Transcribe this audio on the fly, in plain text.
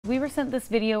We were sent this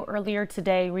video earlier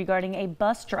today regarding a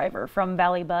bus driver from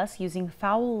Valley Bus using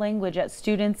foul language at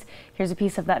students. Here's a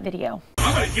piece of that video.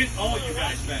 I'm going to get all you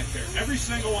guys back there, every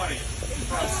single one of you,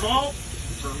 for assault,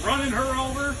 for running her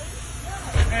over,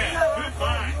 and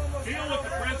goodbye. Deal with the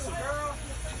principal.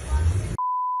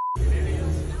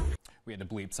 We had to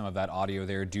bleep some of that audio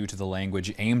there due to the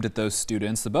language aimed at those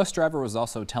students. The bus driver was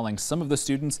also telling some of the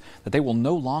students that they will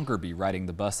no longer be riding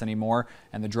the bus anymore,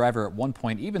 and the driver at one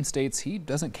point even states he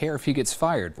doesn't care if he gets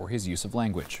fired for his use of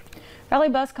language. Valley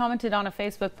Bus commented on a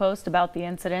Facebook post about the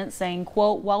incident, saying,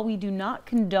 quote, "While we do not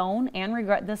condone and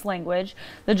regret this language,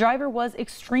 the driver was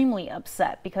extremely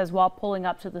upset because while pulling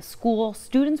up to the school,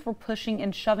 students were pushing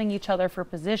and shoving each other for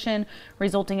position,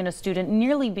 resulting in a student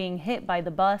nearly being hit by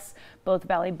the bus. Both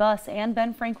Valley Bus and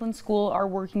Ben Franklin School are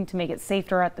working to make it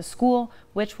safer at the school,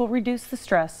 which will reduce the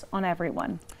stress on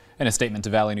everyone." In a statement to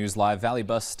Valley News Live, Valley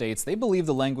Bus states they believe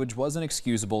the language was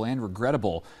inexcusable and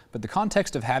regrettable, but the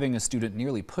context of having a student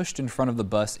nearly pushed in front of the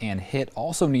bus and hit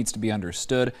also needs to be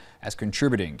understood as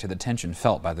contributing to the tension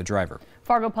felt by the driver.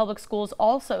 Fargo Public Schools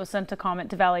also sent a comment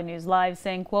to Valley News Live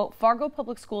saying, quote, "Fargo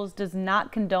Public Schools does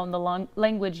not condone the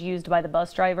language used by the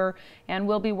bus driver and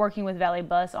will be working with Valley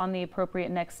Bus on the appropriate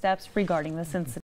next steps regarding this incident."